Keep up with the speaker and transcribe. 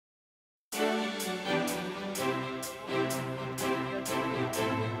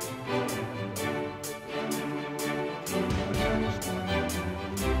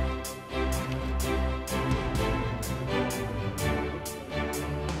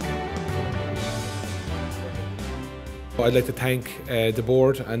I'd like to thank the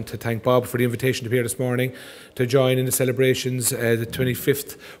board and to thank Bob for the invitation to be here this morning to join in the celebrations, the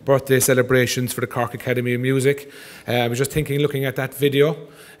 25th birthday celebrations for the Cork Academy of Music. I was just thinking, looking at that video,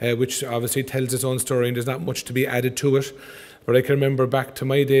 which obviously tells its own story and there's not much to be added to it, but I can remember back to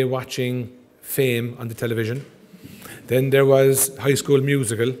my day watching Fame on the television. Then there was High School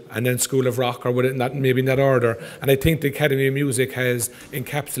Musical, and then School of Rock, or maybe in that order. And I think the Academy of Music has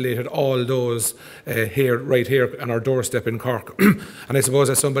encapsulated all those right here on our doorstep in Cork. And I suppose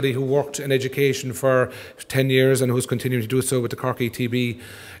as somebody who worked in education for 10 years and who's continuing to do so with the Cork ETB,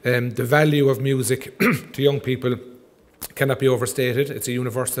 the value of music to young people cannot be overstated. It's a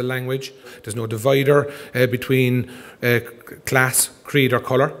universal language. There's no divider between class, creed or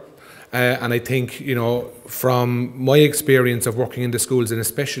colour. And I think, you know, from my experience of working in the schools, and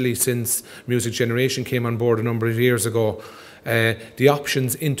especially since Music Generation came on board a number of years ago, the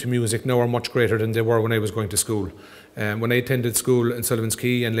options into music now are much greater than they were when I was going to school. When I attended school in Sullivan's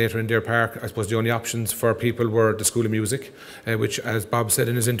Quay and later in Deer Park, I suppose the only options for people were the School of Music, which, as Bob said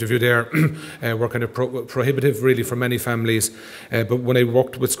in his interview there, were kind of prohibitive really for many families. But when I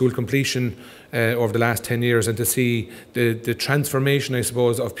worked with school completion over the last 10 years, and to see the transformation, I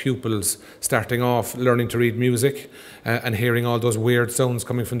suppose, of pupils starting off learning to read music and hearing all those weird sounds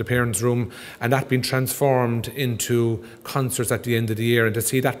coming from the parents' room, and that being transformed into concerts at the end of the year, and to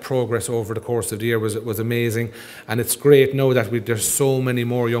see that progress over the course of the year was amazing. And it's great now that there's so many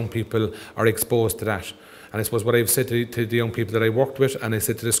more young people are exposed to that. And I suppose what I've said to the young people that I worked with, and I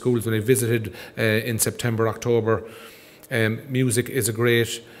said to the schools when I visited in September, October, music is a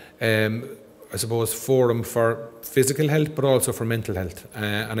great, I suppose, forum for physical health, but also for mental health.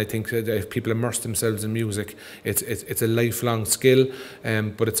 And I think that if people immerse themselves in music, it's a lifelong skill,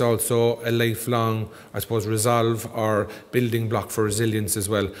 but it's also a lifelong, I suppose, resolve or building block for resilience as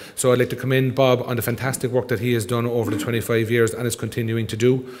well. So I'd like to commend Bob on the fantastic work that he has done over the 25 years and is continuing to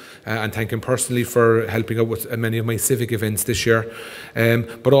do, and thank him personally for helping out with many of my civic events this year.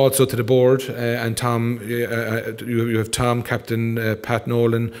 But also to the board and Tom, you have Tom, Captain Pat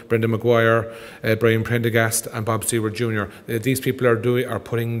Nolan, Brendan Maguire, Brian Prendergast and Bob Seward Jr. These people are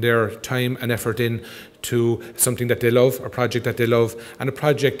putting their time and effort in to something that they love, a project that they love, and a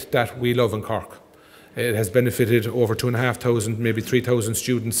project that we love in Cork. It has benefited over 2,500, maybe 3,000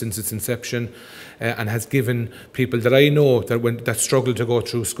 students since its inception, and has given people that I know that struggle to go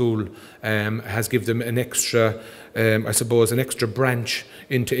through school, has given them an extra, I suppose, an extra branch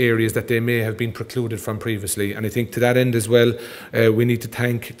into areas that they may have been precluded from previously. And I think to that end as well, we need to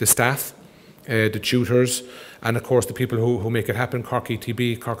thank the staff, the tutors, and of course the people who make it happen, Cork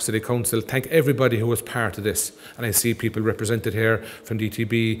ETB, Cork City Council. Thank everybody who was part of this. And I see people represented here from the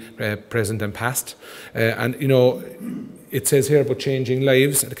ETB, present and past. And you know, it says here about changing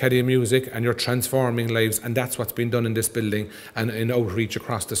lives at the Academy of Music, and you're transforming lives, and that's what's been done in this building and in outreach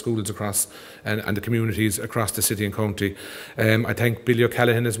across the schools and the communities across the city and county. I thank Billy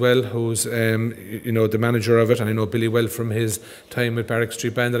O'Callaghan as well, who's you know, the manager of it, and I know Billy well from his time with Barrack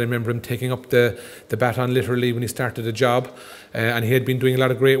Street Band, and I remember him taking up the baton literally when he started the job, and he had been doing a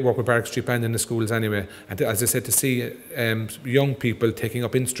lot of great work with Barrack Street Band in the schools anyway. And as I said, to see young people taking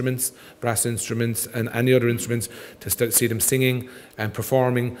up instruments, brass instruments and any other instruments, to see them singing and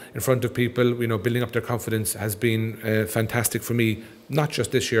performing in front of people, you know, building up their confidence, has been fantastic for me, not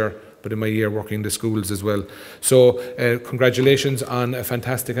just this year, but in my year working in the schools as well. So congratulations on a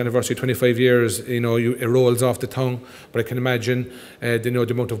fantastic anniversary, 25 years. You know, it rolls off the tongue, but I can imagine the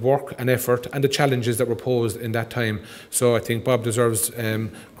amount of work and effort and the challenges that were posed in that time. So I think Bob deserves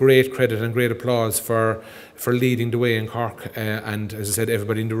great credit and great applause for leading the way in Cork, and as I said,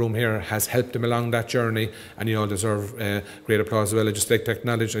 everybody in the room here has helped him along that journey, and you all deserve great applause as well. I just like to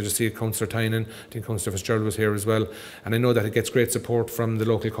acknowledge, I just see Councillor Tynan, I think Councillor Fitzgerald was here as well, and I know that it gets great support from the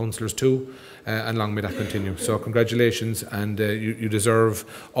local councillors too, and long may that continue. So congratulations, and you deserve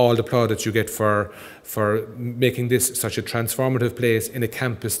all the plaudits you get for making this such a transformative place in a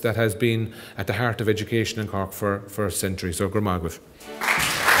campus that has been at the heart of education in Cork for a century. So Gurmagwith.